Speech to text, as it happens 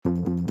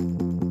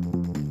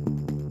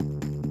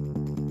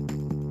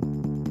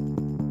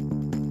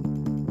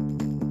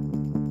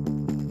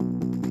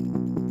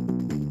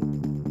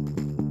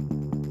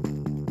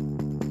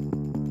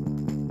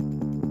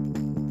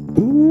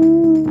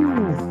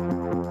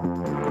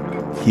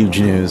Huge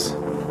news.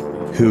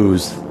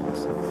 Who's?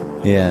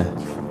 Yeah.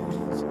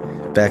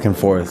 Back and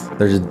forth.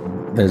 They're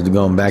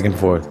going back and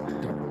forth.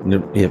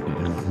 Yep.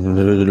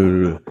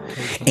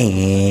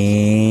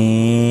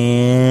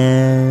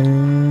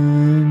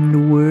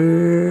 And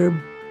we're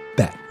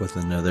back with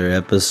another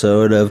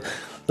episode of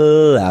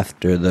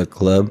Laughter the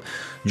Club.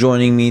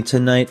 Joining me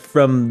tonight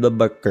from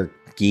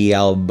Albuquerque,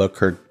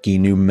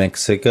 New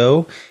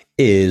Mexico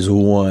is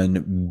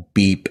one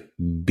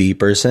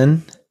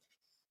Beeperson.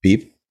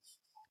 Beep.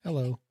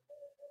 Hello.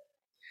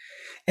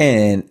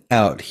 And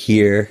out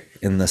here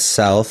in the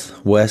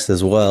Southwest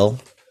as well.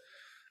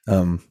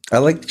 I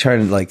like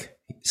trying to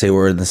say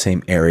we're in the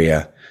same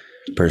area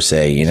per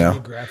se, you know.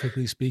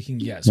 Geographically speaking,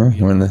 yes,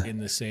 we are in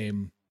the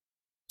same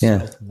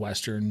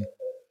southwestern.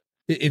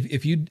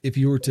 If you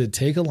were to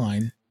take a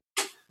line,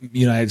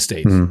 United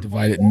States,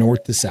 divide it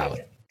north to south,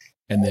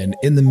 and then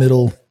in the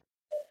middle,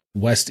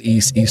 west to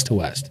east, east to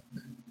west,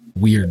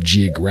 we are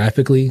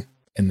geographically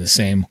in the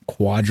same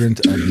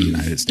quadrant of the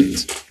United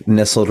States.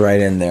 Nestled right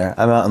in there.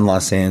 I'm out in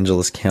Los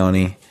Angeles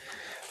County.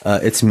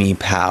 It's me,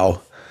 Pow.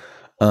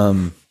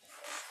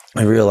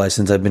 I realized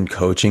since I've been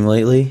coaching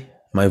lately,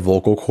 my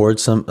vocal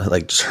cords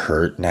just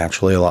hurt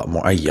naturally a lot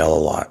more. I yell a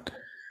lot,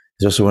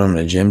 especially when I'm in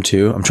the gym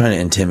too. I'm trying to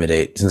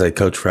intimidate. Since I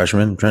coach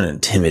freshmen, I'm trying to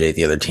intimidate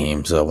the other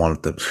team. So I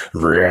want to.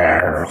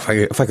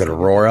 If I could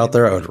roar out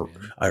there,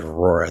 I'd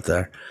roar out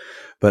there.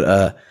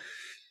 But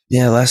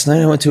last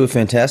night I went to a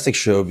fantastic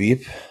show,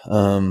 Beep.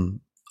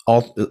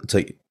 It's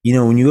like,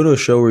 when you go to a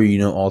show where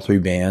all three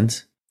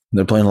bands,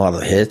 they're playing a lot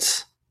of the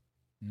hits.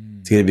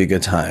 It's gonna be a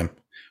good time.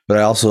 But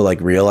I also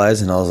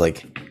realized, and I was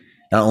like,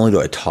 not only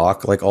do I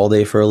talk all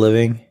day for a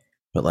living,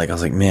 but I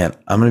was like, man,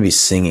 I'm gonna be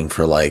singing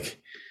for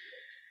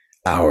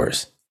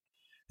hours.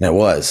 And it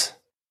was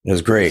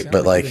great,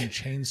 but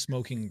chain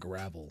smoking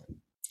gravel.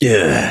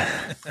 Yeah.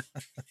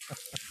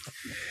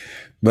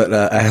 But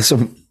I have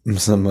some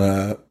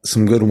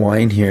good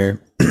wine here.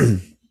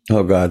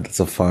 Oh God, that's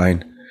a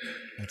fine.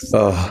 That's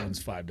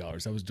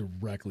 $5. That was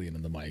directly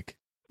into the mic.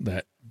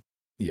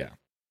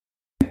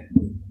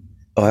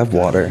 Oh, I have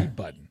water.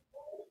 Button.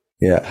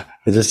 Yeah,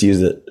 I just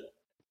used it.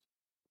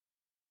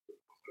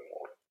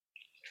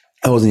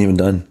 I wasn't even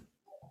done.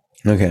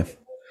 Okay.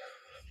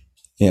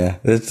 Yeah,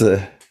 it's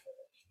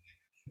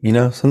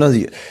sometimes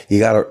you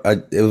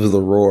gotta. It was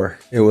the roar.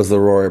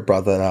 It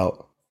brought that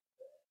out.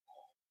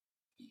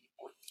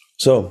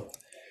 So,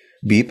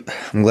 Beep,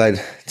 I'm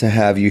glad to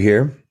have you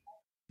here.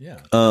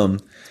 Yeah.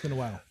 It's been a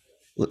while.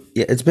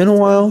 Yeah, it's been a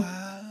while.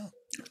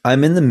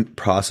 I'm in the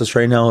process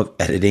right now of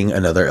editing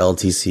another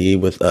LTC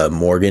with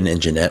Morgan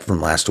and Jeanette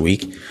from last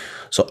week.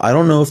 So I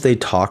don't know if they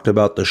talked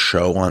about the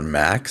show on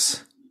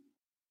Max,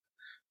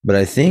 but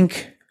I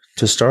think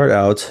to start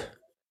out,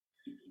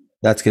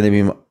 that's going to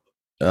be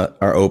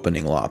our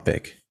opening law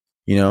pick.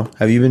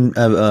 Have you been?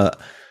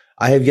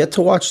 I have yet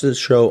to watch the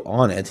show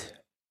on it.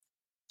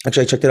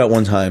 Actually, I checked it out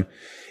one time.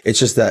 It's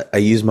just that I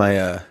use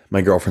my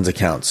my girlfriend's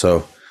account,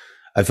 so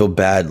I feel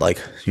bad,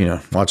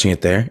 watching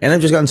it there. And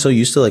I've just gotten so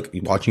used to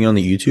watching it on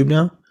the YouTube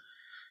now.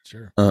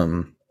 Sure.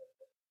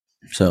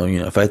 So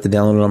if I have to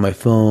download it on my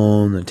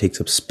phone, it takes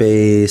up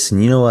space.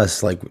 And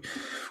us,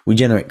 we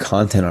generate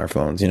content on our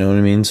phones. You know what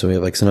I mean? So we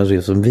have sometimes we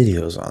have some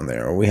videos on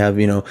there, or we have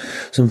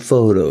some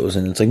photos,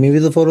 and it's maybe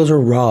the photos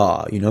are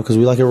raw. Because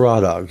we like a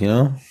raw dog.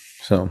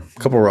 So a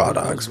couple raw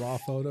dogs. Raw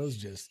photos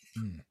just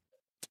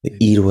they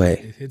eat away.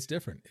 It hits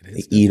different.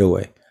 Eat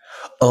away.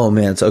 Oh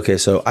man, so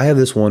I have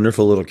this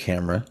wonderful little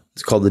camera.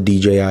 It's called the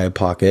DJI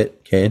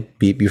Pocket. Okay,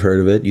 Beep, you've heard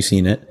of it. You've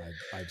seen it.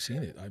 I've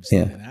seen it. I've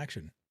seen it in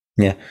action.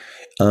 Yeah.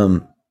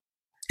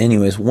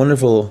 Anyways,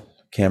 wonderful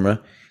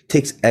camera.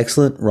 Takes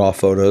excellent raw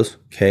photos.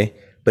 Okay,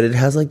 but it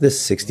has this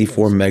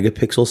 64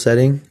 megapixel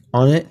setting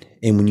on it,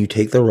 and when you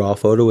take the raw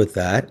photo with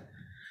that,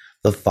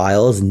 the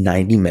file is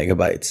 90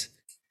 megabytes.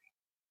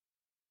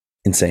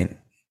 Insane.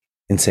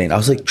 I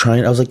was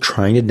trying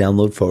to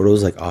download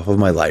photos off of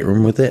my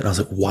Lightroom with it, and I was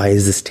like, why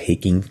is this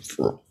taking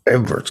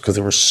forever? It's because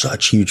they were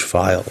such huge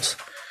files.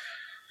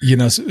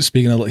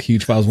 Speaking of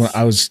huge files, when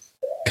I was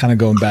kind of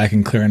going back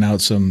and clearing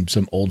out some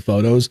old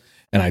photos,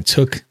 and I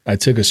took a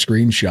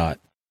screenshot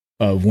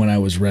of when I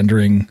was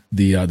rendering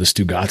the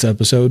Stugatz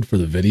episode for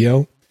the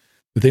video.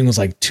 The thing was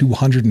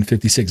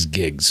 256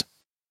 gigs.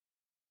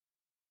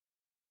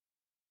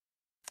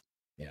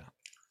 Yeah.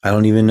 I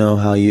don't even know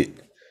how you.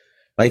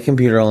 My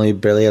computer only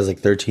barely has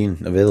 13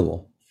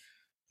 available.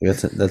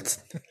 That's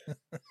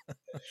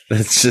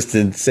just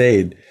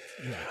insane.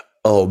 Yeah.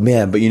 Oh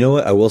man, but you know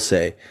what? I will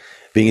say,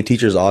 being a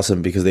teacher is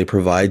awesome because they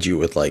provide you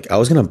with I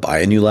was gonna buy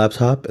a new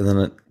laptop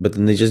but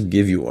then they just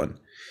give you one,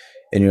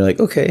 and you're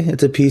okay,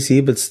 it's a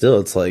PC, but still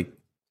it's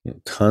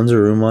tons of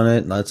room on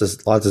it, lots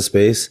of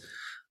space,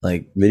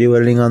 video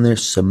editing on there,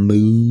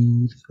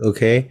 smooth.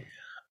 Okay,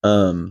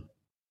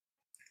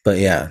 but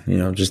yeah,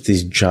 just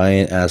these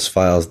giant ass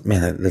files,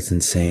 man. That's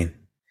insane.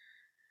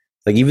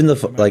 Even the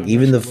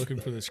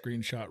looking for the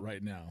screenshot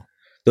right now.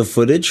 The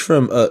footage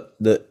from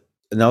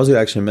and I was gonna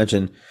actually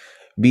mention,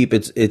 Beep.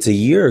 It's a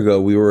year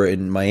ago we were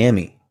in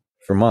Miami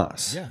for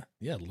Moss.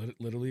 Yeah,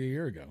 literally a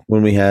year ago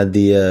when we had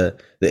the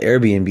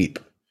Airbnb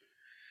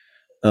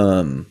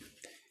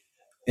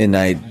And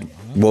I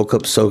woke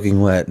up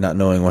soaking wet, not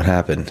knowing what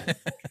happened.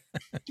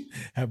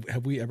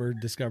 Have we ever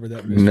discovered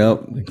that?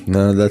 Nope.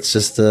 No, that's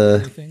just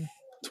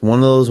it's one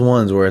of those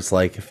ones where it's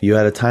like if you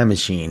had a time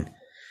machine,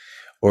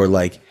 or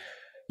like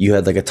you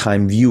had like a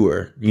time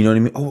viewer, you know what I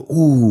mean? Oh,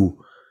 ooh.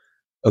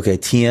 Okay,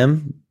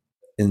 TM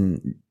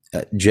and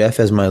Jeff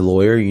as my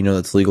lawyer, you know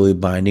that's legally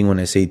binding. When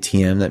I say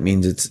TM, that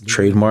means it's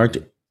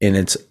trademarked and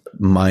it's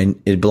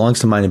mine. It belongs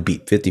to mine and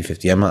Beep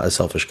 50-50. I'm not a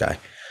selfish guy.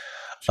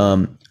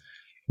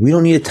 We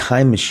don't need a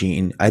time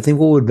machine. I think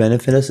what would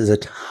benefit us is a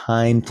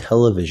time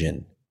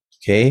television.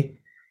 Okay?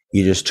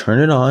 You just turn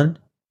it on,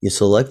 you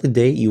select the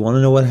date, you want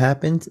to know what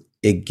happened,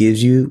 it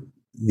gives you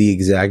the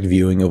exact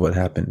viewing of what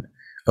happened.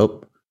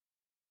 Oh.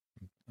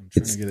 I'm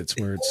trying to get its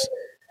words.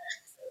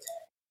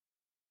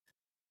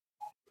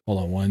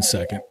 Hold on 1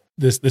 second.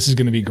 This is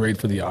going to be great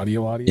for the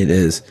audio audience. It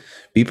is.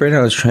 Beep right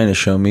now is trying to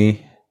show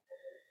me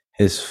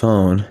his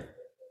phone.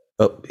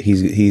 Oh,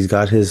 he's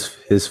got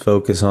his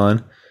focus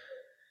on.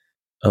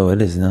 Oh,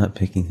 it is not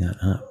picking that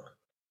up.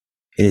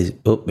 It is.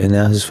 Oh, and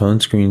now his phone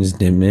screen is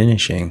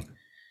diminishing.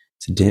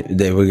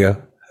 There we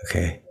go.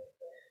 Okay.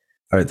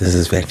 All right. This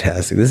is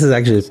fantastic. This is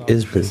actually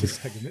is pretty.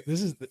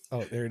 This is.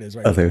 There it is.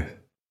 Right. Oh, there.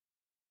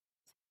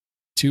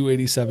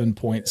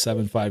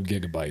 287.75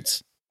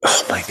 gigabytes.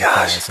 Oh my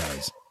gosh.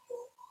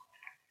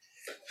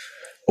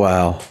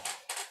 Wow.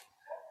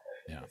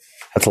 Yeah.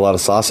 That's a lot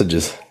of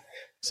sausages.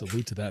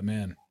 Salute to that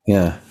man.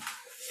 Yeah.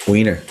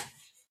 Wiener.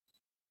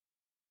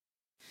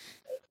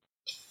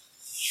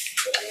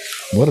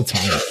 What a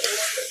time.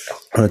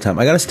 What a time.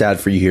 I got a stat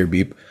for you here,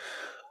 Beep.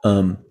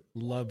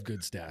 Love good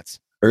stats.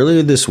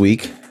 Earlier this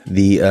week,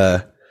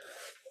 the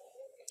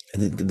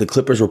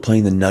Clippers were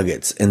playing the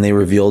Nuggets, and they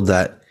revealed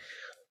that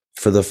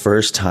for the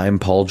first time,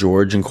 Paul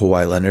George and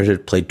Kawhi Leonard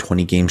had played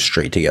 20 games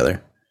straight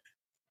together.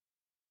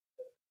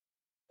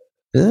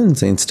 Isn't that an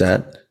insane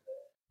stat?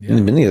 Yeah.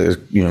 Been together,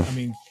 you know. I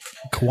mean,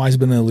 Kawhi's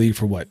been in the league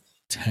for what,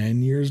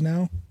 10 years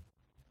now?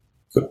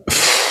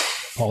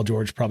 Paul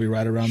George probably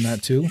right around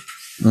that too.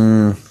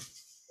 I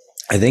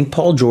think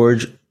Paul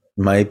George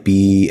might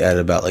be at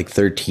about like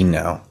 13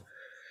 now,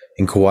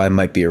 and Kawhi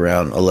might be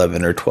around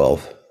 11 or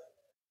 12.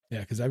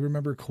 Yeah, because I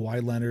remember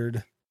Kawhi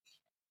Leonard.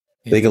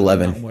 I think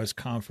 11. Mountain West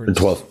Conference.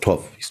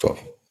 12. He's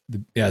 12.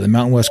 The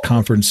Mountain West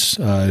Conference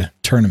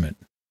tournament.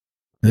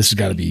 This has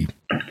got to be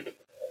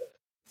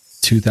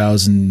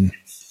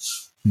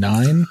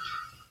 2009,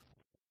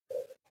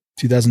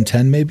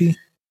 2010 maybe?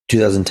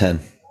 2010.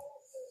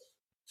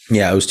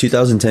 Yeah, it was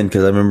 2010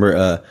 because I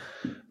remember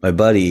my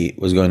buddy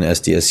was going to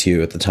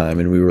SDSU at the time,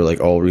 and we were like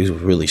all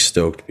really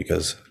stoked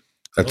because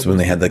that's when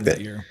they had like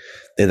that year.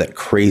 They had that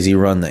crazy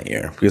run that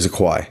year because of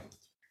Kawhi.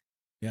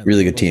 Yeah,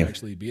 really good team.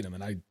 Actually beat him,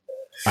 and I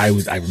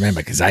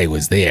remember because I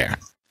was there.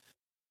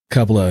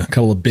 Couple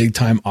of big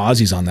time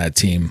Aussies on that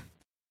team.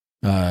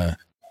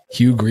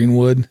 Hugh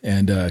Greenwood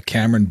and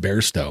Cameron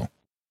Bairstow.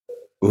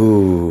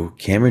 Ooh,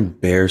 Cameron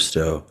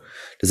Bairstow.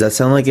 Does that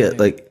sound like it?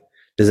 Like,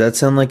 does that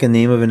sound like a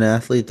name of an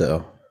athlete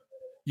though?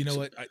 You know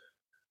what?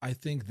 I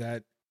think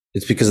that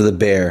it's because of the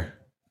bear.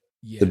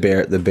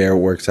 Yeah. The bear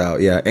works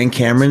out. Yeah. And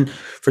Cameron,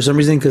 for some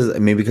reason,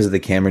 because of the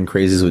Cameron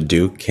crazies with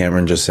Duke,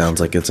 Cameron just sounds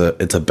like it's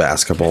a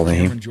basketball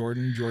name.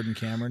 Jordan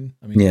Cameron.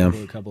 I mean, yeah.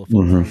 A couple of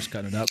footballers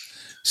cutting it up.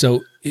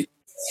 So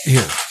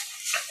here,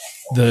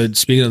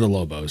 speaking of the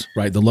Lobos,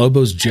 right? The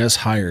Lobos just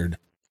hired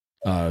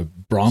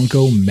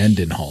Bronco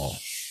Mendenhall,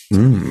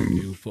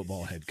 new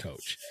football head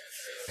coach.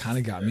 Kind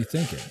of got me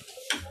thinking.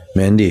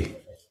 Mendy.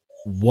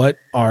 What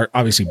are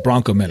obviously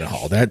Bronco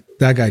Mendenhall? That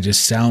guy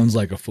just sounds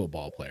like a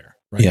football player,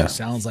 right? Yeah. He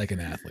sounds like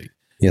an athlete.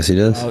 Yes, he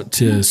does. Out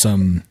to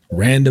some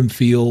random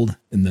field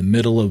in the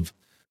middle of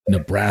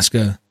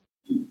Nebraska.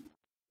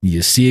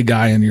 You see a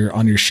guy on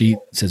your sheet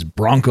that says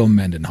Bronco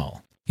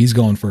Mendenhall. He's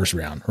going first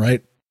round,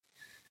 right?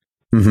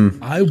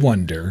 Mm-hmm. I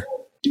wonder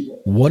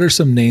what are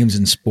some names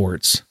in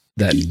sports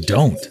that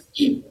don't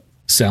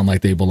sound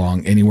like they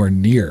belong anywhere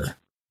near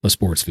a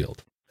sports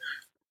field.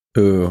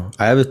 Ooh,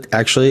 I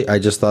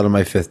just thought of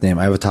my fifth name.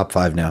 I have a top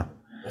 5 now.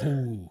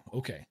 Oh,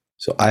 okay.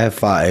 So I have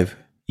 5.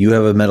 You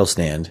have a medal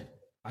stand.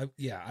 I've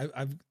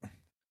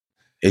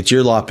It's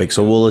your lot pick,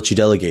 so we'll let you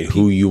delegate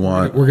who you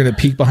want. We're going to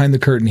peek behind the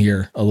curtain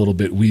here a little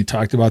bit. We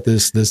talked about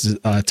this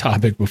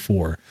topic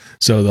before,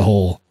 so the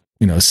whole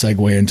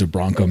segue into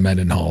Bronco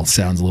Mendenhall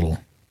sounds a little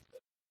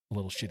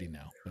shitty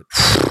now. But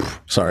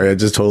sorry, I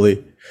just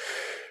totally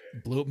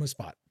blew up my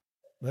spot.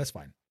 That's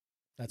fine.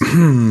 That's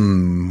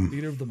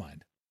theater of the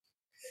mind.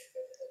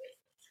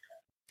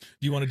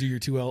 Do you want to do your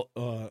 2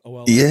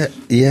 OL? Yeah.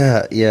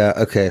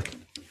 Okay.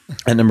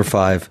 At number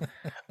 5,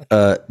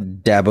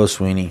 Dabo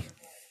Sweeney.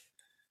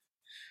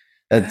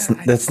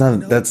 That's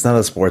not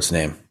a sports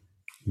name.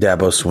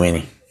 Dabo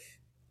Sweeney.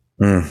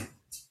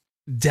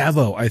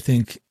 Dabo, I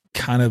think,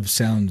 kind of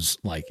sounds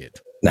like it.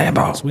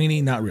 Dabo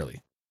Sweeney, not really.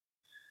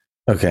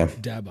 Okay.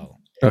 Dabo.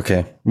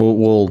 Okay.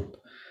 We'll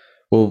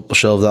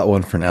shelve that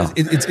one for now.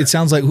 It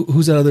sounds like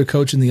who's that other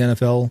coach in the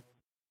NFL?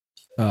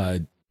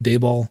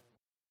 Dabo.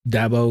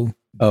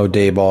 Oh,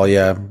 Dayball,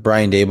 yeah.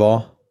 Brian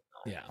Dayball.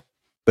 Yeah.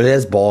 But it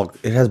has ball.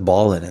 It has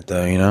ball in it,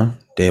 though. You know,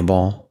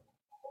 Dayball.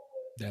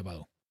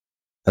 Dabo.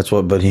 That's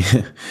what. But he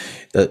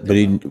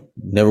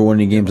never won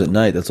any games at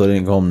night. That's why they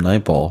didn't call him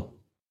Night Ball.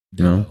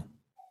 You know,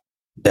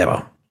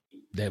 Dabo.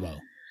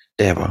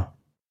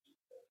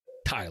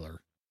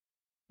 Tyler.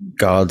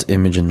 God's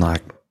image and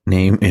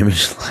name,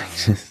 image,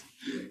 likeness.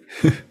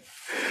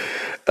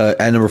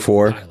 At number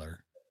 4, Tyler.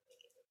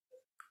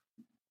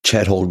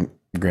 Chet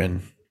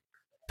Holmgren.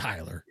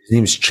 Tyler. His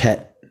name's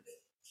Chet.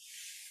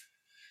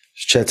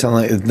 Chet sound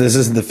like this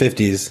isn't the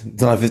 50s.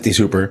 It's not a 50s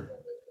Hooper.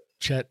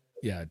 Chet.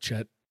 Yeah,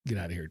 Chet. Get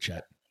out of here,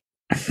 Chet.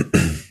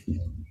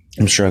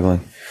 I'm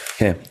struggling.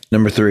 Okay,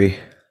 number 3.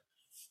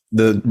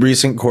 The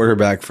recent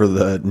quarterback for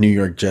the New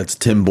York Jets,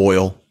 Tim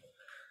Boyle.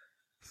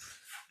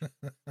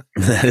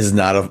 That is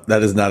not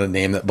a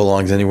name that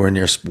belongs anywhere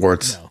near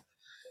sports. No.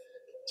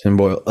 Tim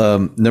Boyle.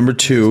 Number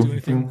 2.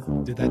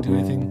 Did that do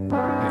anything?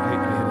 I hit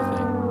a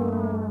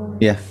thing.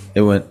 Yeah,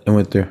 it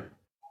went through.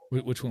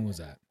 Which one was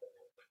that?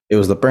 It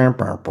was the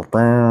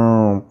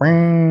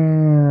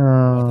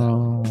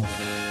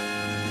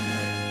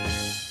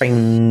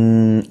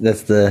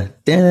that's the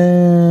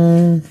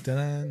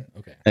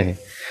Okay.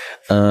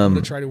 I'm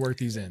gonna try to work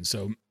these in.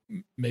 So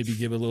maybe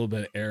give a little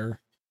bit of air.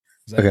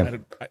 Okay. I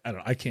don't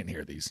know. I can't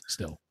hear these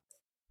still.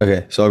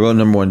 Okay, so I'll go to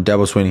number 1,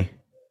 Dabo Swinney.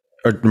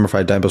 Or number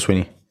 5, Dabo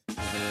Swinney.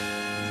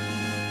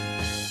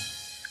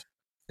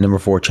 Number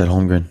 4, Chet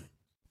Holmgren.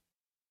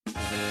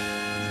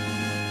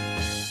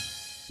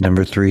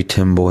 Number 3,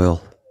 Tim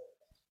Boyle.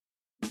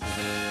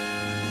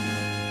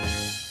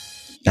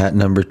 At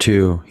number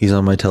 2, he's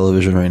on my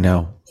television right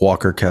now,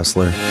 Walker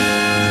Kessler.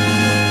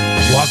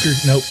 Walker,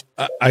 nope.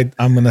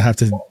 I'm going to have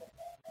to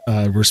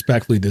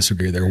respectfully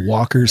disagree there.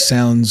 Walker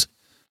sounds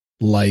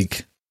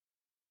like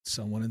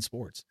someone in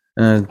sports.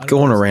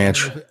 Go on a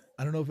ranch.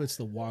 I don't know if it's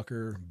the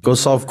Walker. Go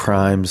solve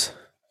crimes.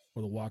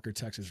 Or the Walker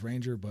Texas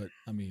Ranger, but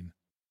I mean,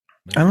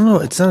 I don't know.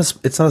 It's not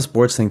a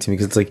sports thing to me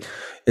because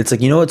it's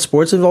like you know what?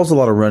 Sports involves a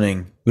lot of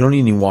running. We don't need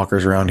any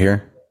walkers around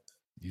here.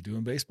 You do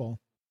in baseball.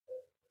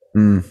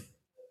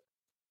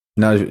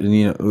 Now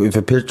you know if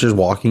a pitcher's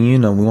walking you,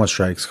 no, we want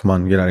strikes. Come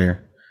on, get out of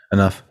here.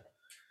 Enough.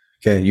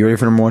 Okay, you ready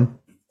for number 1?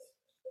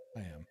 I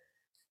am.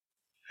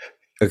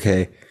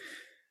 Okay,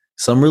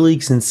 Summer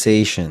League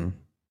sensation,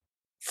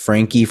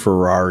 Frankie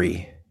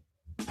Ferrari.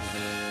 Come on,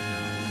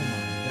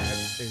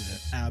 that is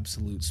an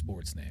absolute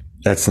sports name.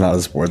 That's not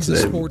a sports name.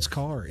 Sports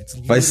car. It's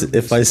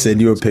if I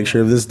send you a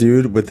picture of this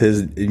dude with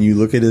his and you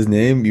look at his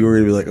name, you were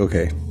gonna be like,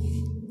 okay,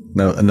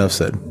 no, enough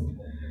said.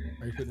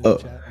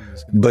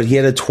 But he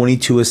had a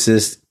 22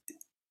 assist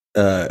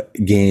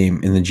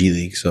game in the G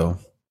League, so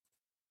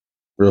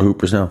real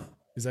hoopers now.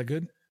 Is that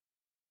good?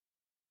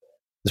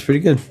 It's pretty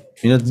good.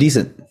 You know, it's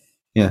decent.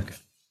 Yeah, okay.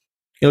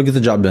 It'll get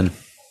the job done.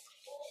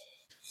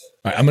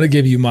 All right, I'm gonna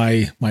give you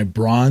my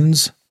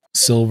bronze,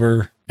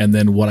 silver, and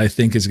then what I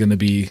think is gonna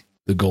be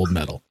the gold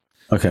medal.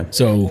 Okay.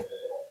 So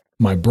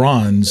my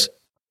bronze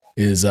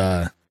is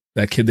that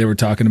kid they were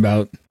talking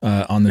about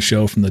on the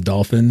show from the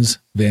Dolphins,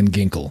 Van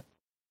Ginkel.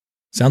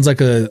 Sounds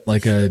like a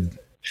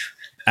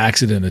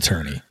accident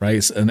attorney,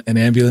 right? An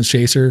ambulance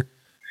chaser.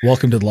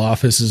 Welcome to the law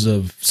offices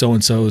of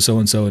so-and-so,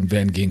 and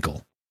Van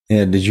Ginkel.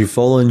 Yeah, did you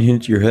fall and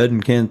hit your head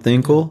and can't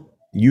thinkle?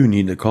 You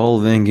need to call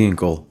Van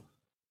Ginkel.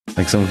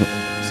 Like some.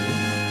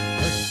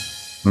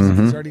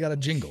 Mm-hmm. He's already got a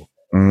jingle.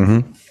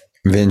 Mm-hmm.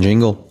 Van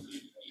Jingle.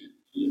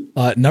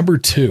 Number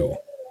 2,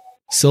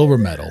 silver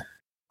medal,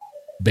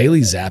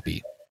 Bailey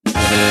Zappi.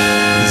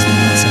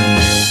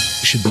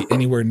 Should be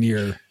anywhere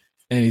near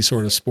any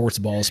sort of sports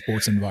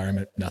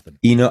environment, nothing.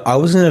 You know, I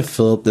was going to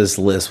fill up this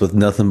list with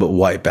nothing but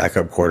white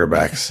backup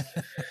quarterbacks.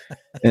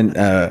 And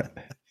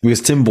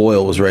because Tim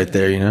Boyle was right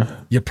there, you know?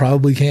 You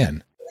probably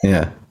can.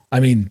 Yeah. I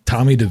mean,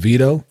 Tommy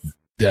DeVito,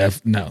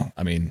 no.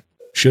 I mean,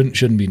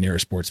 shouldn't be near a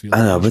sports field.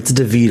 I know, but it's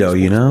DeVito,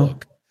 you know?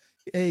 Book.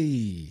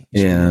 Hey.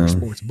 Yeah.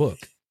 Sports book.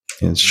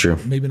 Yeah, it's true.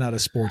 Maybe not a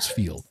sports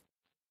field.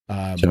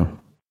 Sure.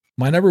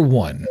 My number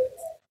 1,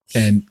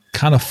 and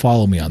kind of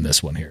follow me on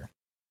this one here.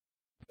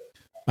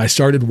 I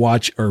started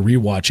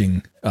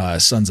rewatching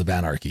Sons of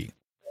Anarchy.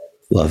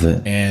 Love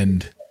it.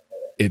 And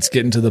it's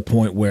getting to the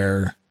point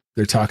where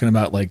they're talking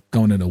about like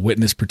going into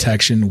witness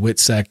protection,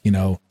 WITSEC, you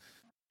know,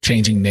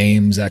 changing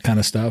names, that kind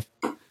of stuff.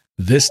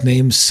 This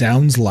name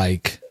sounds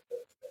like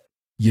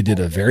you did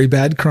a very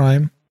bad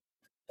crime.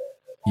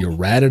 You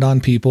ratted on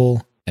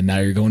people, and now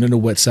you're going into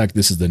WITSEC.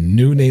 This is the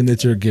new name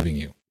that they're giving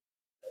you.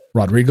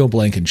 Rodrigo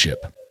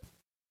Blankenship.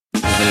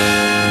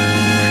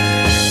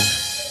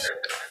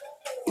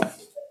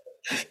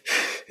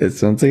 It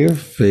sounds like a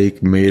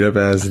fake, made-up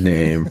ass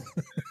name.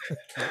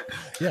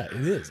 Yeah,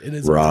 it is. It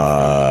is.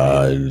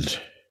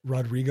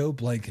 Rodrigo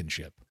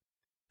Blankenship.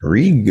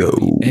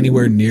 Rigo.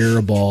 Anywhere near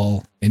a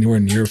ball, anywhere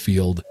near a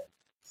field,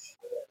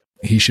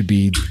 he should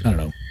be, I don't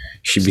know.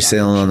 Should be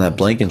sailing on that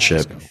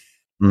Blankenship.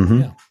 Mm-hmm.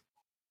 Yeah.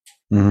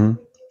 Mm-hmm.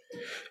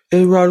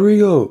 Hey,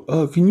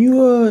 Rodrigo, can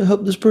you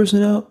help this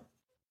person out?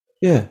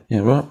 Yeah.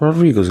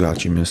 Rodrigo's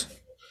got you, miss.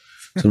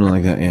 Something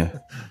like that, yeah.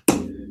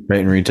 Right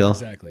in retail?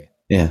 Exactly.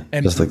 Yeah,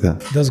 and just like that.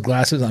 Those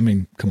glasses, I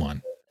mean, come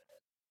on.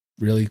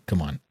 Really?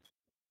 Come on.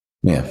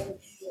 Yeah.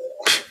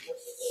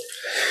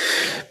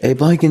 Hey,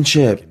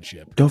 Blankenship.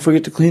 Don't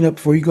forget to clean up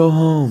before you go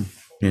home.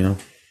 You know?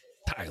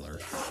 Tyler.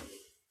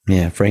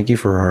 Yeah, Frankie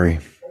Ferrari.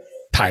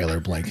 Tyler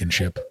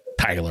Blankenship.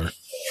 Tyler.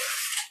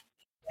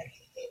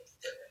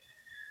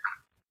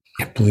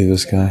 Can't believe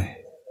this guy.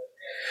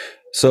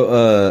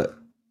 So,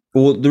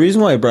 well, the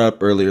reason why I brought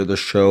up earlier the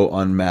show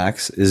on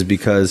Max is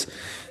because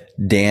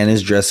Dan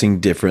is dressing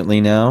differently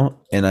now,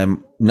 and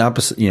I'm not,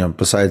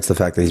 besides the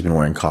fact that he's been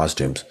wearing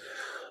costumes.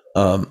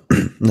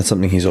 That's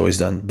something he's always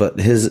done. But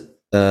his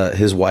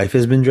wife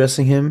has been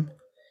dressing him.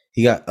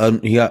 He got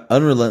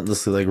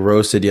unrelentlessly like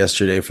roasted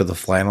yesterday for the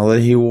flannel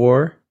that he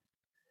wore.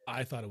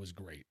 I thought it was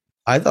great.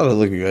 I thought it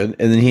looked good,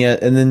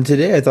 and then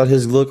today I thought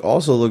his look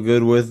also looked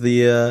good with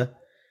the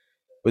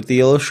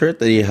yellow shirt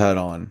that he had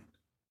on.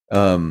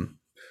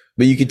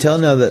 But you can tell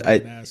now that I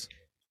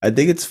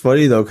think it's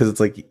funny though, because it's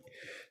like,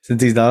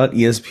 since he's not on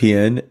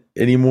ESPN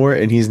anymore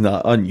and he's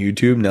not on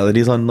YouTube, now that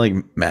he's on like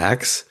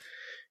Max,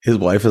 his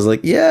wife is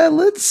like, yeah,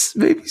 let's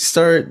maybe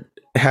start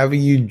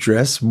having you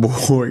dress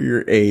more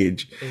your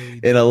age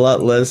and a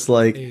lot less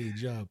like a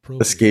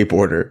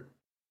skateboarder.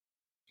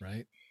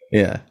 Right.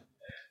 Yeah.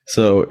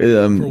 So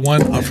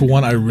for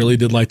one, I really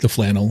did like the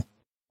flannel.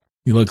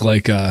 You look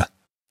like what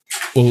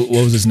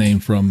was his name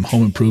from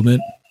Home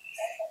Improvement?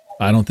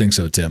 I don't think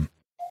so, Tim.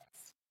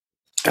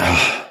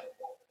 I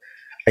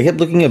kept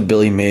looking at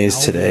Billy Mays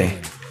today.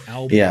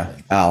 Al.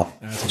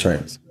 That's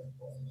right.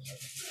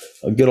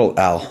 A good old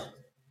Al.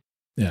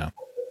 Yeah.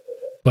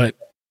 But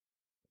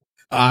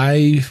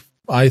I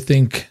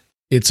think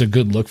it's a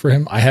good look for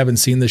him. I haven't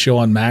seen the show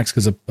on Max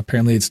because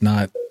apparently it's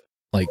not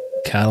like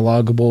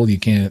catalogable. You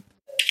can't,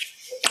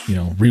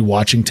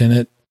 rewatching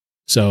it.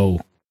 So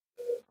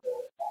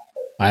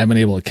I haven't been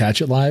able to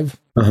catch it live.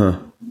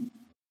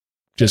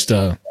 Just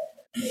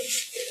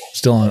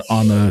still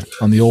on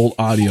the old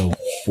audio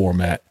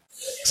format.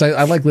 So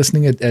I like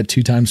listening at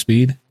 2 times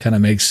speed. Kind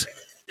of makes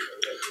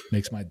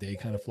my day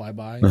kind of fly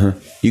by.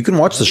 You can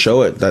watch the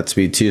show at that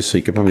speed too, so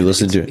you can probably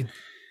listen to it.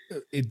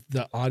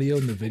 The audio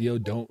and the video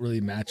don't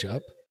really match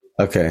up.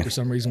 Okay. For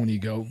some reason, when you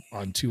go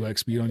on 2x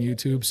speed on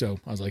YouTube, so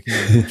I was like,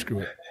 screw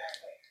it.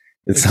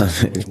 It's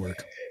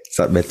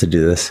not meant to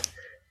do this.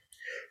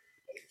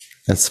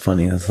 That's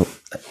funny.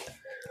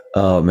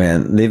 Oh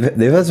man,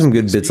 they've had some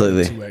good bits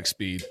lately. 2x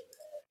speed.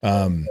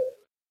 So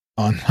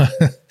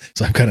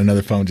I've got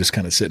another phone just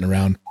kind of sitting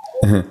around.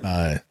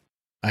 I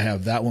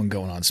have that one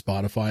going on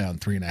Spotify on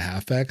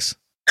 3.5x,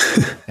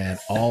 and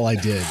all I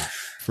did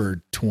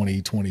for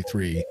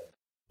 2023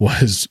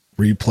 was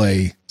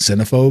replay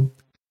Cinephobe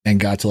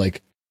and got to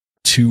like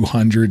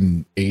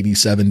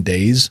 287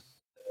 days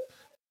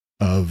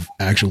of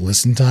actual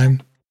listen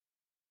time.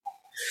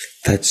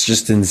 That's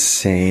just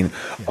insane.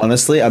 Yeah.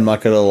 Honestly, I'm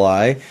not gonna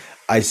lie.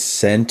 I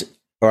don't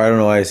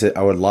know why I said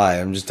I would lie.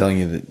 I'm just telling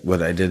you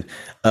what I did.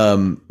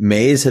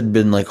 Maze had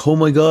been like, oh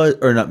my God,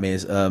 or not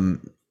Maze.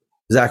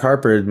 Zach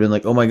Harper had been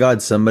like, oh my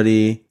God,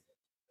 somebody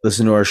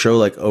listened to our show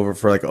like over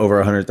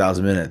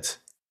 100,000 minutes.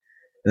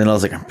 And then I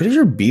was like, I'm pretty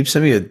sure Beep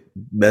sent me a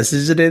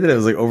message today that it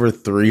was like over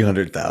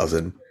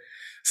 300,000.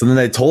 So then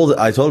I told him,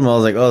 I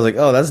was like,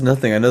 oh, that's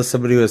nothing. I know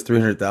somebody who has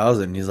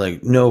 300,000. He's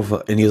like, no,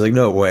 and he was like,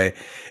 no way.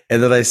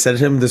 And then I sent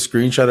him the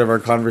screenshot of our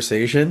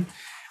conversation.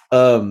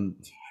 And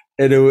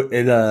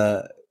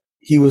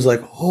he was like,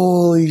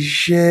 holy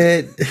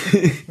shit.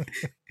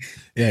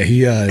 Yeah,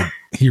 he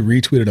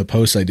retweeted a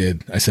post I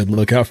did. I said,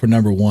 look out for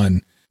number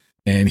 1.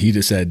 And he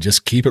just said,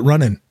 just keep it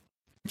running.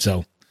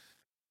 So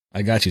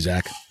I got you,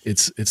 Zach.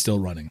 It's still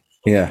running.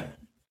 Yeah.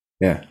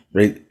 Yeah.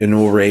 Rate, and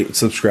we'll rate,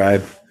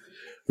 subscribe,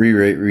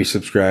 re-rate,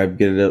 resubscribe,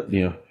 get it up,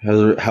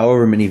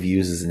 however many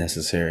views is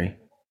necessary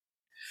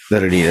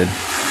that are needed.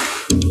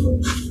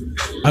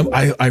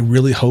 I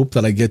really hope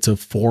that I get to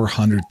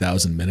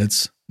 400,000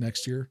 minutes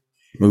next year.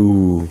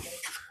 Ooh.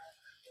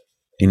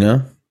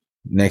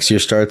 Next year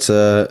starts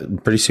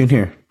pretty soon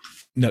here.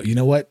 No, you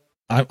know what?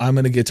 I'm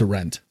going to get to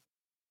rent.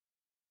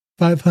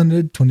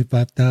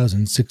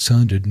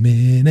 525,600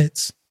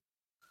 minutes.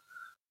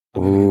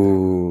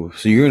 Ooh.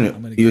 So you're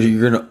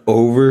gonna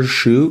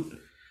overshoot?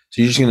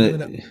 So you're just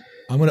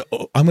I'm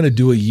gonna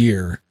do a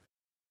year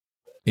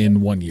in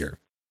 1 year.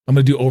 I'm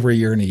gonna do over a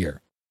year in a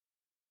year.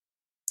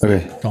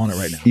 Okay. Calling it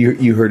right now.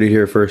 You heard it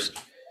here first.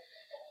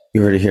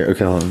 You heard it here.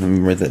 Okay, hold on. Let me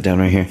write that down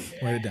right here.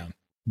 Write it down.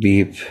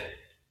 Beep.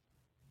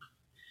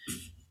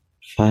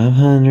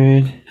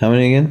 500. How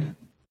many again?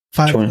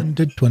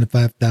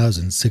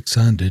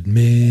 525,600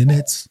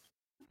 minutes.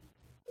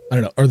 I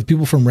don't know. Are the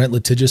people from Rent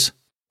litigious?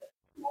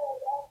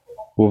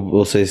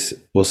 We'll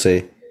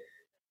say.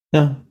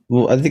 No.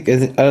 Well, I think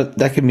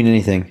that could mean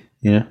anything.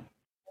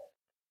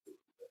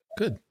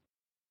 Good.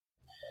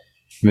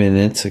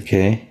 Minutes.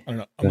 Okay. I don't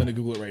know. I'm going to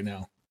Google it right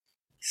now.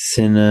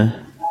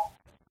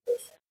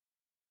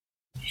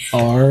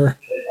 Are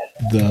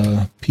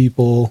the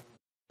people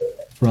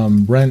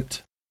from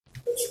Rent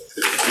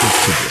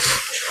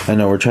litigious? I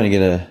know we're trying to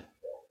get a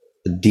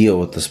deal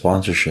with the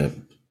sponsorship.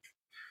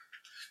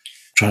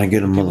 Trying to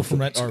get them. People from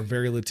Rent are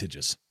very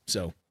litigious,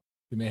 so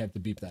we may have to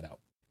beep that out.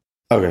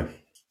 Okay.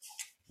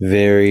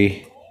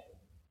 Very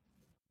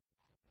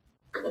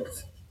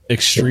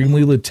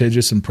Extremely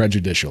litigious and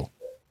prejudicial.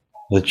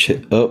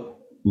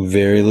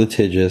 Very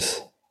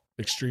litigious.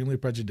 Extremely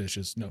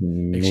prejudicious. No,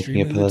 Making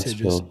extremely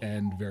litigious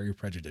and very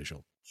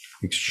prejudicial.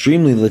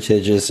 Extremely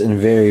litigious and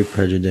very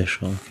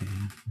prejudicial.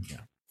 Yeah.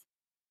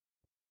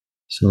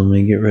 So let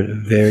me get rid of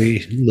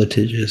very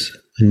litigious.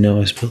 I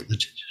know I spelled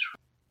litigious.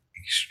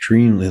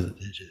 Extremely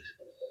litigious.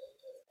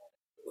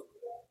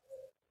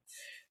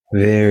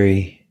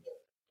 Very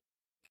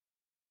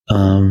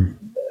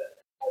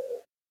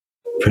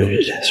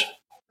prejudicial.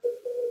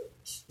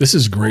 This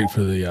is great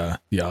for the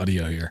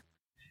audio here.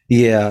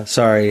 Yeah,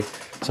 sorry.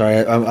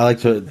 I like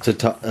to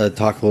talk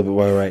a little bit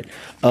while I write.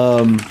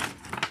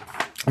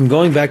 I'm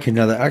going back here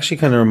now. That actually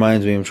kind of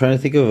reminds me. I'm trying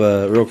to think of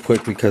real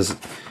quick because,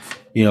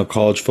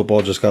 college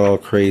football just got all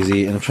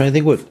crazy, and I'm trying to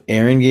think what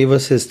Aaron gave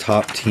us his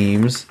top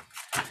teams.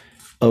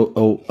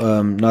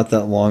 Not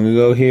that long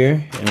ago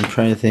here, and I'm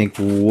trying to think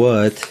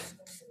what.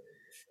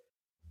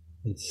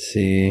 Let's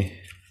see.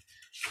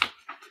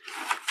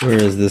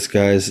 Where is this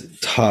guy's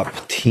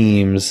top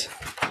teams?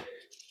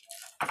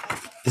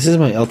 This is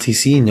my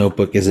LTC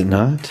notebook, is it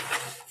not?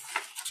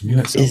 You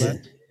guys sell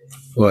that?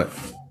 What?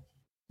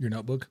 Your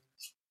notebook?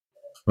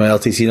 My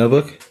LTC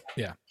notebook?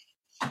 Yeah.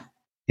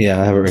 Yeah,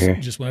 I have it right here.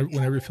 Just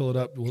whenever you fill it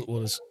up,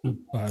 we'll just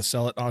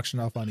sell it, auction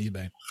off on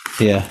eBay.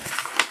 Yeah.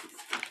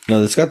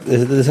 No, this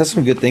has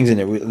some good things in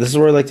it. This is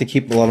where I like to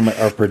keep a lot of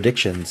our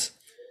predictions.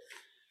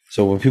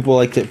 So when people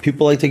like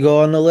to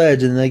go on the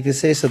ledge and like to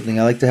say something,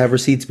 I like to have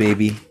receipts,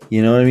 baby.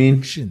 You know what I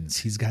mean?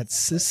 He's got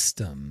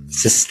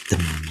systems.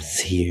 Systems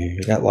here.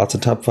 I got lots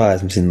of top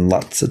fives. I'm seeing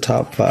lots of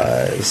top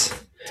fives.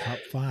 Top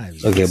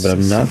fives. Okay, but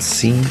I'm not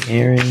seeing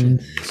Aaron.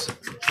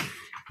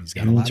 He's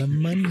got a lot of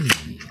money.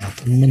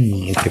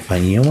 Okay,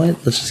 fine. You know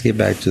what? Let's just get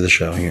back to the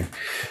show here.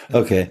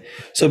 Okay.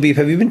 So, Beef,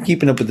 have you been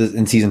keeping up with the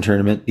in-season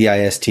tournament, the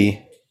IST?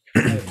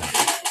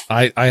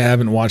 I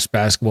haven't watched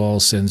basketball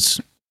since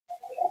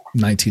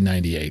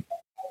 1998,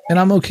 and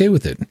I'm okay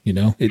with it.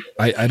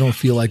 I don't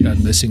feel like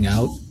I'm missing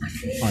out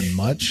on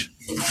much.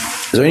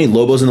 Is there any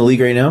Lobos in the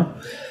league right now?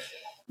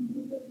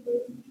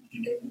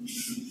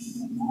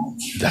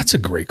 That's a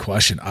great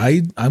question.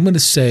 I'm going to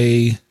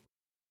say,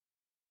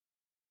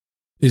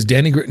 is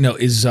Danny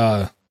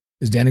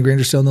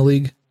Granger still in the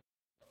league?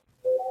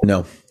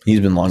 No,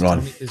 he's been long gone.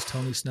 Is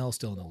Tony Snell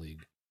still in the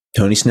league?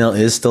 Tony Snell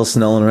is still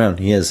snelling around.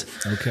 He is.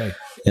 Okay.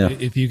 Yeah.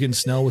 If you can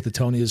Snell with the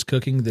Tony is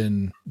cooking,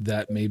 then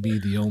that may be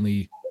the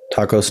only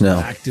Taco Snell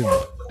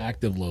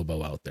active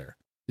Lobo out there.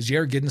 Is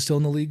Jared Giddens still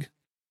in the league?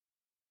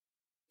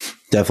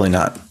 Definitely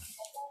not.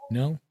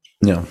 No.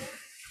 Let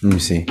me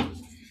see.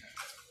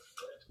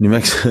 New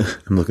Mexico.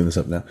 I'm looking this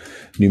up now.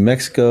 New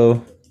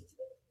Mexico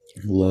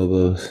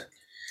Lobos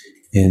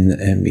in the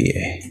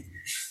NBA.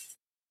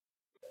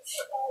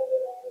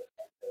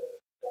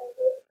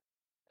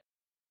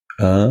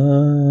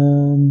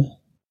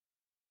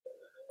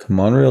 Come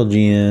on, real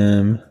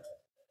GM.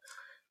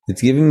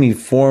 It's giving me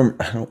form.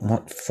 I don't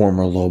want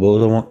former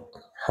Lobos. I want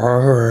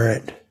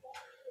current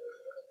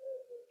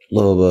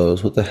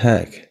Lobos. What the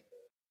heck?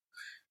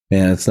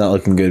 Man, it's not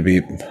looking good,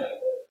 Beep.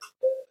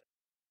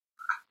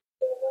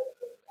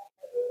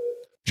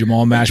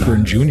 Jamal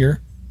Mashburn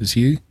Jr. Is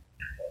he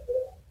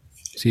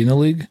in the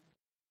league?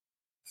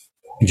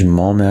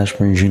 Jamal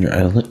Mashburn Jr.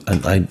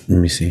 Let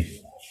me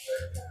see.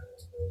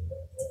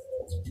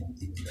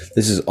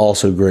 This is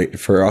also great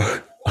for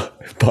our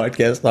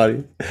podcast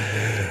audience.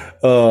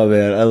 Oh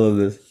man, I love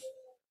this.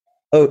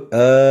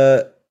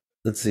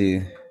 Let's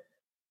see.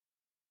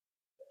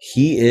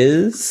 He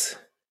is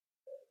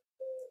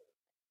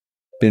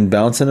been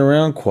bouncing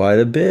around quite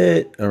a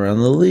bit around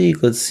the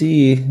league. Let's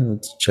see.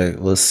 Let's check.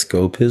 Let's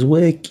scope his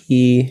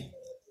wiki.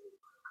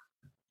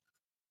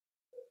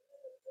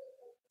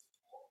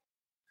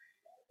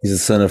 He's the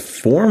son of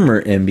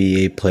former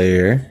NBA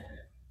player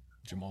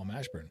Jamal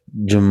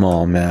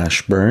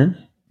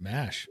Mashburn.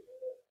 Mash.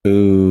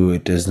 Ooh,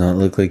 it does not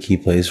look like he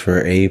plays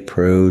for a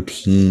pro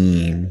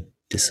team.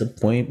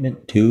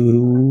 Disappointment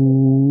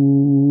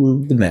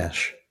to the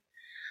Mash.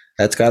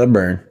 That's got to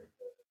burn.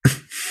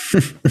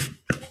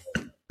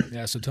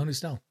 Yeah, so Tony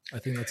Snell. I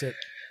think that's it.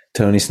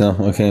 Tony Snell,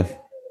 okay.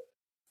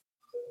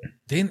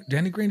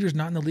 Danny Granger's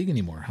not in the league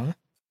anymore, huh?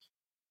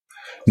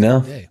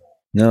 No,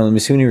 let me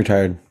see when he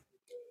retired.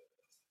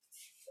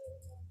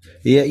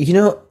 Yeah,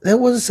 that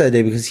was a sad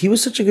day because he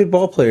was such a good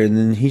ball player, and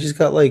then he just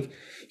got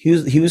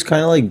he was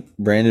kind of like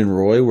Brandon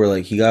Roy, where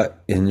he got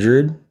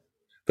injured,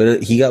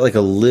 but he got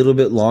a little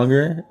bit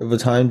longer of a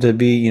time to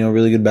be a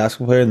really good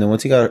basketball player, and then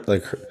once he got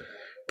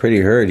pretty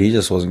hurt, he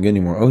just wasn't good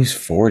anymore. Oh, he's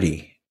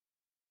 40.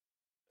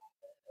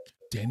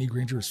 Danny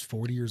Granger is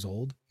 40 years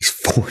old. He's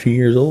 40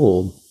 years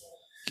old.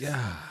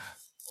 Yeah.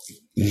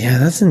 Yeah,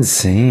 that's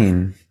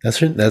insane.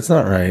 That's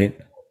not right.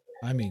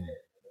 I mean,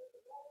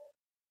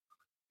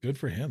 good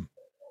for him.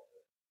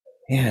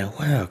 Yeah,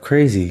 wow,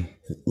 crazy.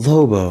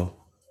 Lobo.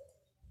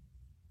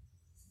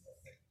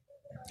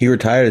 He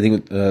retired, I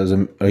think,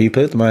 he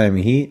played with the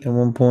Miami Heat at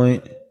one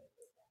point.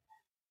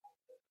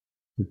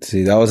 Let's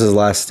see, that was his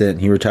last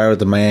stint. He retired with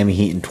the Miami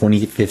Heat in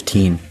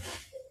 2015.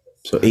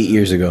 So 8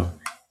 years ago.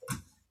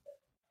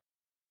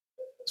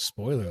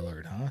 Spoiler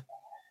alert, huh?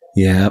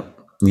 Yep.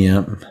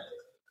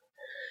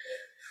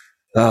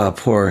 Ah,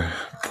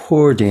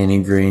 poor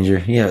Danny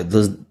Granger. Yeah,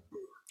 those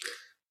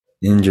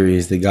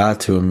injuries they got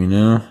to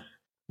him,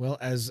 Well,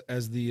 as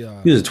the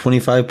he was a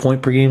 25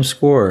 point per game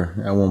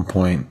scorer at one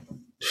point.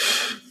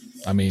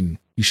 I mean,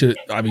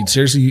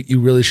 seriously, you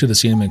really should have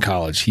seen him in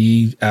college.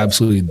 He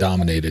absolutely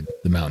dominated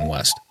the Mountain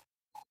West.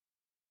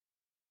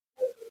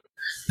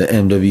 The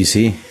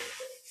MWC.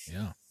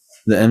 Yeah.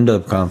 The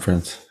MW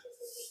conference.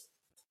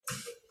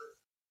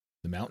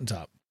 The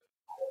mountaintop.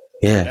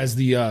 Yeah. As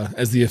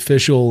the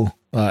official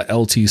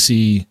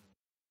LTC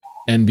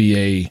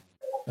NBA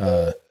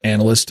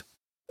analyst,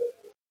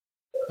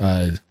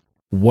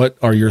 what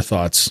are your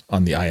thoughts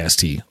on the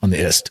IST, on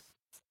the IST?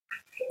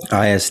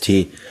 IST.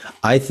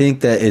 I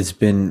think that it's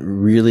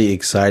been really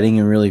exciting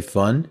and really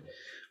fun.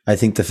 I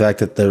think the fact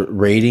that the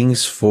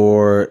ratings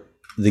for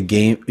the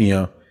game,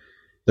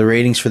 the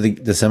ratings for the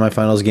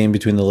semifinals game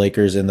between the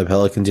Lakers and the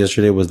Pelicans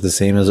yesterday was the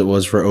same as it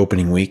was for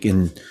opening week.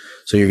 And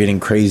so you're getting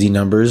crazy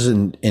numbers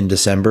in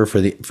December for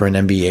an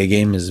NBA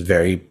game is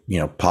very,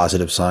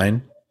 positive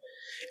sign.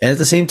 And at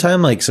the same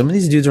time, like some of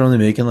these dudes are only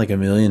making like $1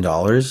 million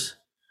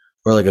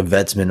or like a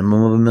vet's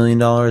minimum of $1 million,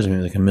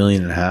 maybe like $1.5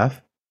 million.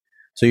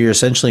 So you're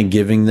essentially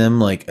giving them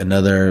like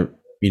another,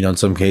 in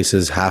some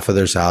cases, half of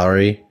their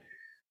salary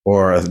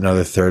or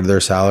another third of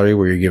their salary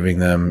where you're giving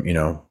them,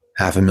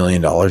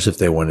 $500,000 if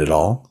they win it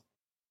all.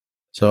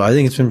 So I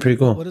think it's been pretty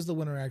cool. What does the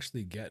winner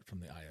actually get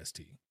from the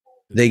IST?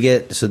 They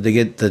get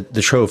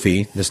the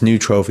trophy, this new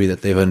trophy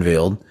that they've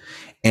unveiled.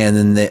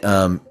 And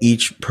then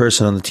each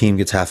person on the team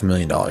gets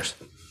 $500,000.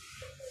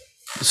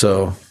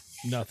 So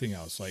nothing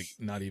else, like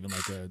not even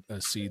like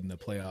a seed in the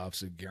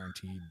playoffs, a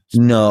guaranteed.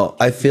 No,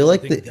 I feel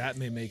like that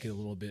may make it a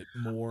little bit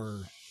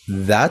more.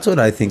 That's what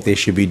I think they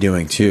should be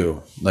doing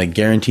too. Like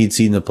guaranteed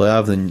seed in the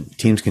playoff, then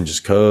teams can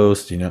just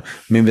coast.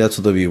 Maybe that's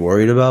what they'll be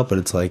worried about. But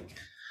it's like,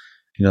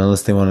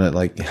 unless they want to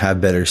like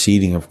have better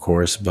seeding, of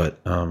course. But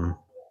no,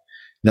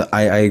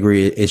 I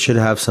agree. It should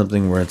have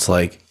something where it's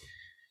like,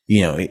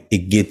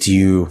 it gets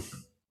you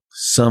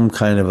some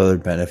kind of other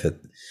benefit.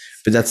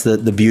 But that's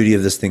the beauty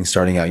of this thing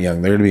starting out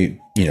young. They're going to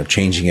be,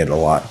 changing it a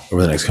lot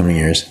over the next coming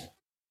years.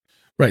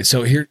 Right.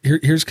 So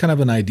here's kind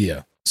of an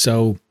idea.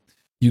 So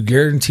you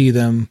guarantee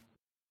them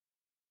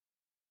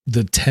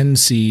the 10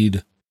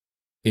 seed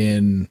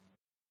in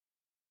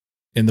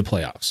the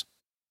playoffs.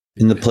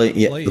 The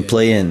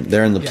play-in.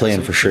 They're in the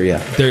play-in for sure,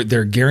 yeah.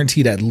 They're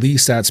guaranteed at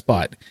least that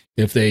spot.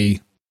 If they,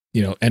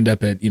 end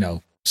up at,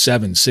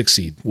 7, 6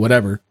 seed,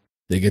 whatever,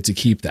 they get to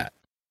keep that.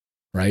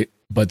 Right?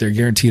 But they're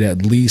guaranteed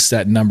at least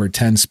that number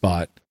 10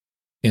 spot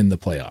in the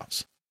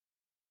playoffs.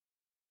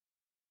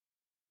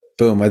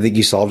 Boom. I think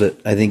you solved it.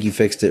 I think you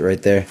fixed it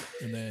right there.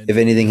 If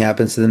anything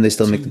happens to them, they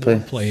still make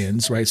the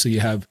play-ins, right? So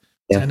you have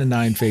 10 and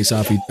 9 face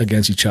off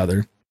against each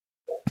other.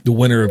 The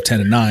winner of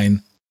 10 and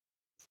 9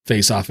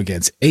 face off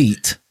against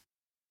 8.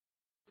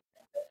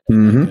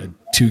 Mm-hmm. Like a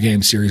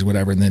 2-game series,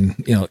 whatever. And then,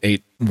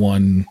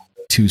 8-1,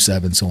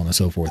 2-7, so on and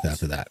so forth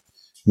after that.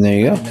 There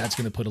you go. And that's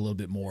going to put a little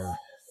bit more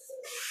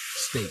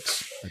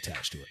stakes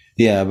attached to it.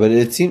 Yeah, but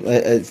it seemed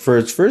for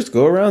its first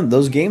go around,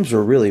 those games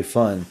were really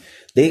fun.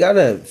 They got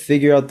to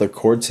figure out the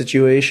court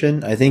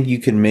situation. I think you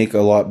can make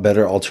a lot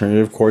better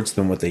alternative courts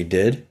than what they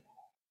did,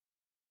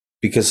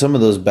 because some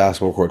of those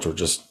basketball courts were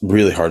just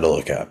really hard to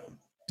look at.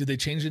 Did they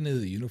change into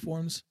the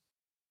uniforms?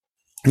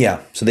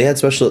 Yeah, so they had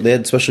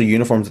special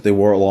uniforms that they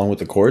wore along with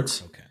the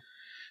courts. Okay.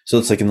 So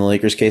it's like in the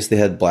Lakers case, they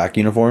had black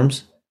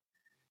uniforms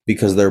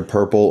because their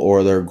purple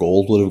or their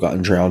gold would have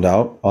gotten drowned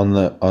out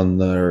on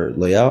their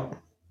layout.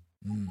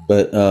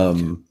 But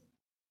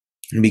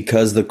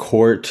because the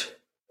court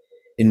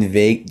in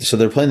Vegas, so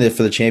they're playing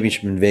for the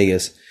championship in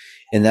Vegas,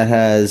 and that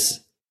has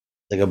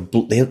like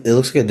it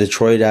looks like a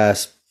Detroit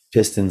ass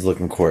Pistons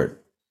looking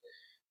court,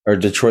 or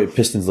Detroit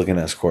Pistons looking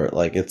ass court.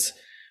 Like it's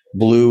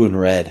blue and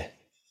red.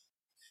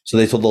 So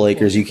they told the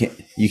Lakers, you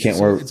can't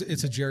wear.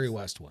 It's a Jerry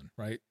West one,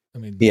 right? I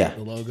mean, yeah,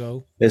 the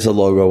logo. It's a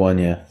logo one,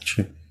 yeah.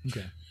 Sure.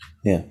 Okay.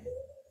 Yeah,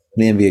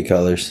 the NBA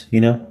colors,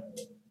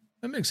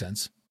 That makes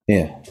sense.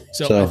 Yeah.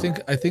 So I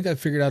think I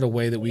figured out a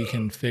way that we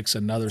can fix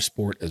another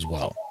sport as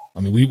well. I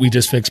mean, we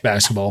just fixed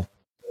basketball.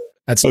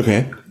 That's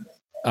okay.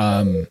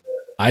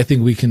 I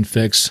think we can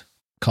fix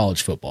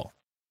college football.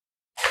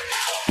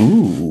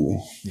 Ooh.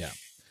 Yeah.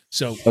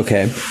 So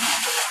okay.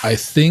 I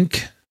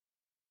think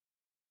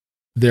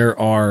there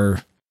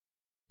are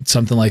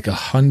something like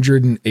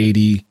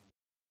 180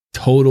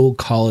 total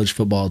college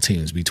football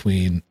teams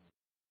between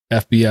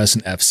FBS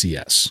and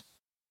FCS.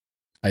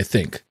 I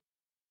think.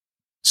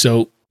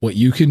 So what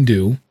you can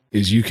do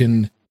is you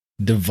can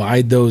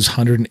divide those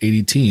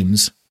 180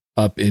 teams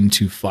up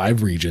into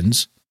 5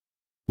 regions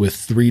with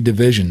 3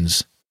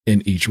 divisions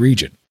in each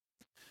region.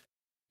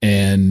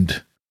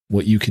 And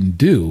what you can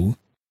do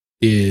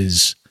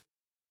is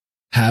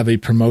have a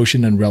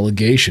promotion and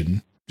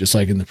relegation, just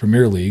like in the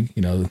Premier League,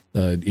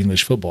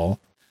 English football.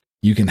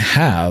 You can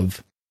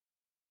have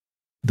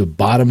the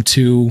bottom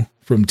 2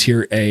 from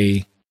tier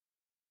A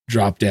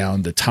drop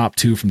down, the top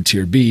 2 from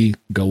tier B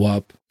go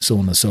up, so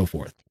on and so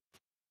forth.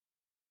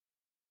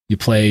 You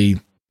play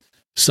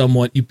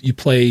someone, you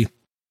play,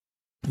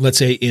 let's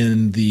say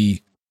in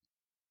the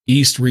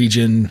East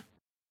region,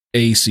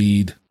 A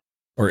seed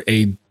or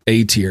A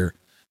tier,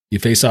 you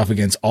face off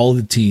against all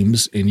the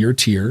teams in your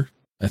tier.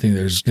 I think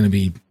there's going to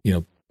be,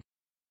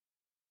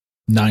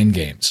 9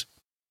 games.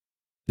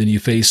 Then you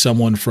face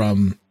someone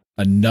from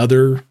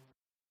another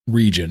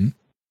region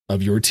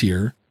of your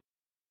tier,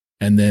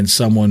 and then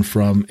someone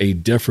from a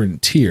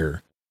different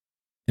tier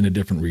in a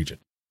different region.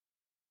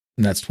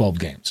 And that's 12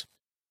 games.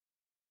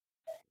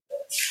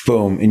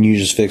 Boom. And you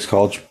just fixed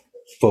college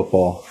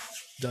football.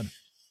 Done.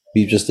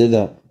 You just did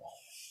that.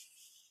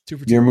 2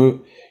 for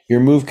 2. Your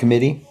move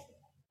committee.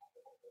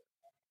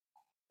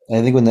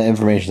 I think when the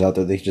information's out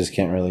there, they just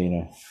can't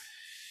really,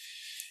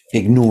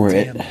 ignore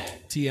it.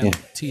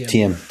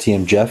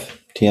 TM.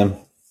 Jeff. TM.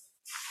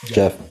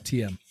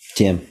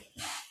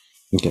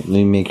 Okay, let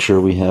me make sure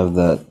we have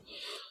that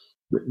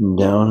written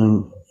down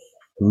in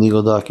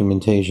legal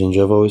documentation.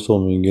 Jeff always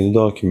told me, get a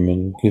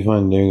document. You can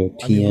find there.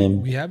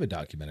 TM. We have a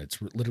document.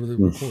 It's literally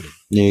recorded.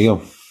 There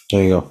you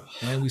go.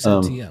 And we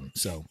said TM,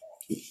 so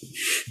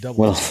double.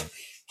 Well,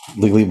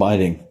 legally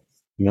binding,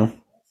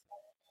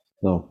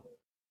 So,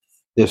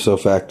 ipso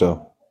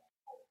facto.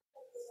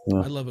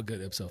 I love a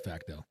good ipso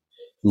facto.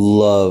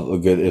 Love a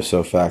good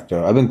ipso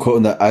facto. I've been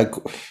quoting that. I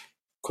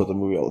quote the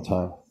movie all the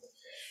time.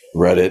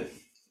 Read it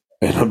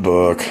in a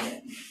book.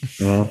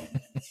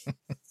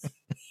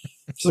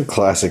 It's a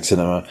classic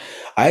cinema.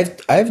 I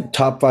have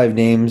top 5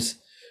 names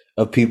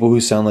of people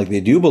who sound like they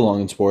do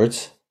belong in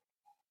sports.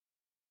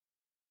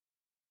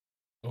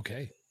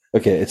 Okay.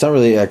 It's not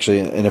really actually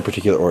in a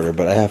particular order,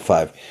 but I have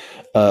 5.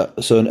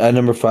 So at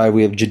number 5,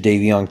 we have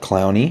Jadeveon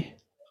Clowney.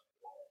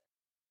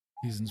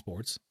 He's in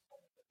sports.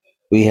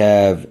 We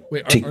have.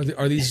 Wait,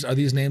 are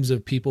these names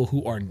of people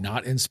who are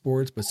not in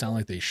sports but sound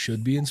like they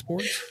should be in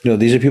sports? No,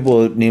 these are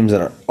people names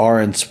that are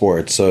in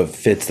sports, so it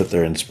fits that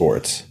they're in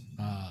sports.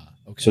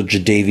 Okay. So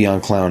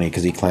Jadeveon Clowney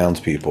because he clowns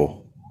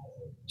people,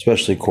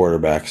 especially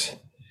quarterbacks.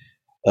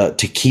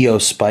 Takeo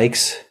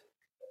Spikes.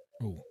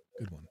 Oh,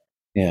 good one.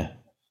 Yeah.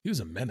 He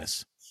was a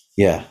menace.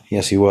 Yeah.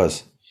 Yes, he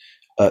was.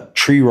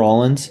 Tree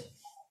Rollins.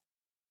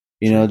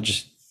 He's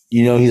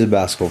a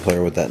basketball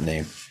player with that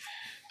name.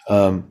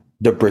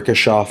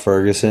 DeBrickashaw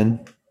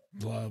Ferguson.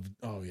 Love.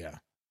 Oh, yeah.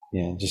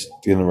 Yeah, just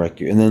gonna wreck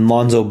you. And then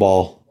Lonzo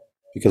Ball,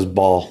 because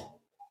Ball.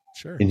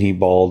 Sure. And he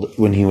balled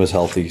when he was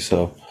healthy.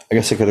 So I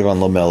guess I could have gone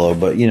LaMelo,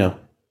 but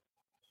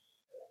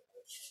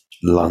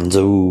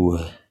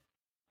Lonzo.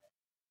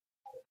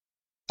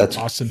 That's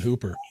Austin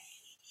Hooper.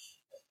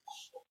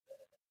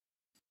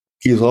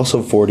 He was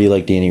also 40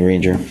 like Danny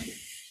Ranger.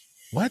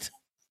 What?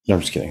 No,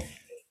 I'm just kidding.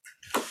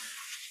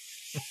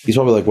 He's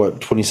probably like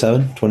what,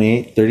 27,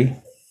 28, 30?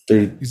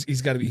 30.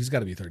 He's got to be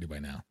 30 by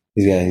now.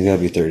 He's got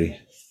to be 30.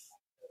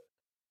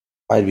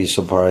 I'd be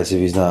surprised if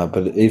he's not,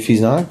 but if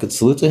he's not, good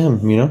salute to him,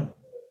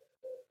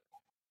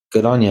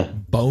 Good on you.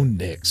 Bo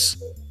Nix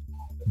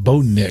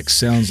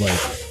sounds like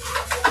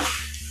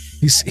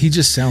he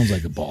just sounds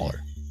like a baller.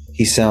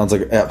 He sounds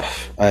like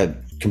I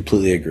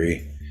completely agree.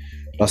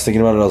 When I was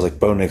thinking about it, I was like,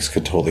 Bo Nix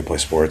could totally play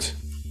sports.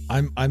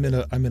 I'm in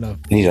a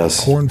he does.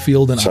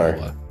 cornfield in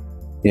Iowa.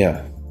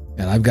 Yeah.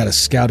 And I've got a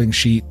scouting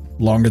sheet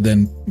longer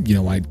than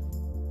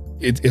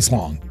it's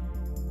long.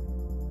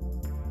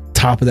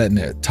 Top of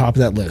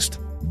that list,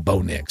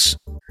 Bo Nix.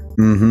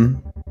 Mm-hmm.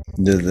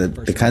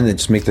 The kind that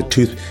just make the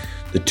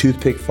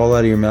toothpick fall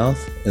out of your mouth,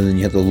 and then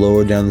you have to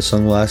lower down the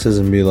sunglasses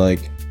and be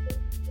like,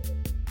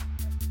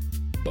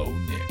 Bo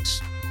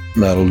Nix.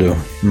 That'll do.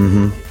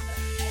 Mm-hmm.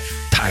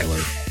 Tyler.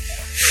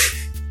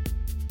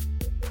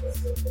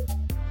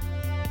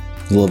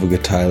 Love a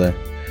good Tyler.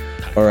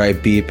 All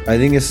right, Beep. I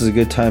think this is a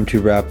good time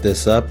to wrap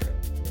this up.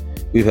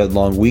 We've had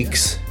long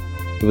weeks.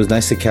 It was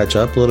nice to catch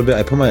up a little bit.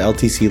 I put my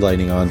LTC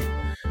lighting on.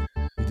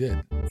 You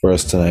did. For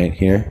us tonight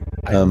here.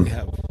 We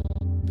have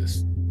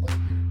this light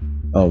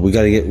here. Oh, we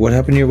got to get. What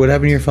happened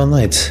to your fun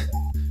lights?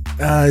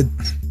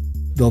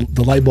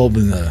 The light bulb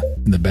in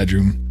the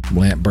bedroom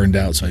lamp burned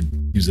out, so I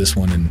used this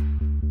one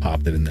and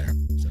popped it in there.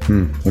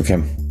 So. Okay.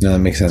 No, that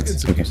makes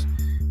sense. Okay.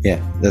 Yeah,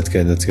 that's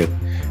good.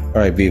 All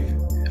right, Beep.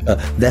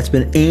 That's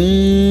been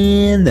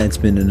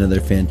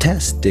another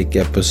fantastic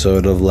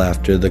episode of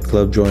Laughter the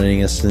Club.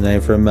 Joining us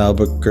tonight from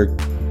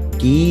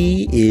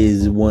Albuquerque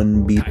is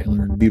one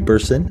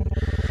Beeperson.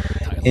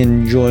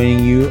 And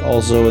joining you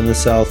also in the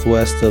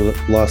southwest of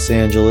Los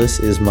Angeles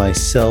is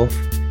myself,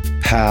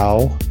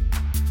 Pow.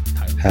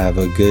 Have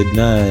a good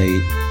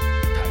night.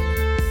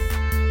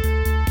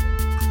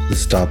 The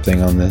stop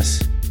thing on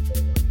this.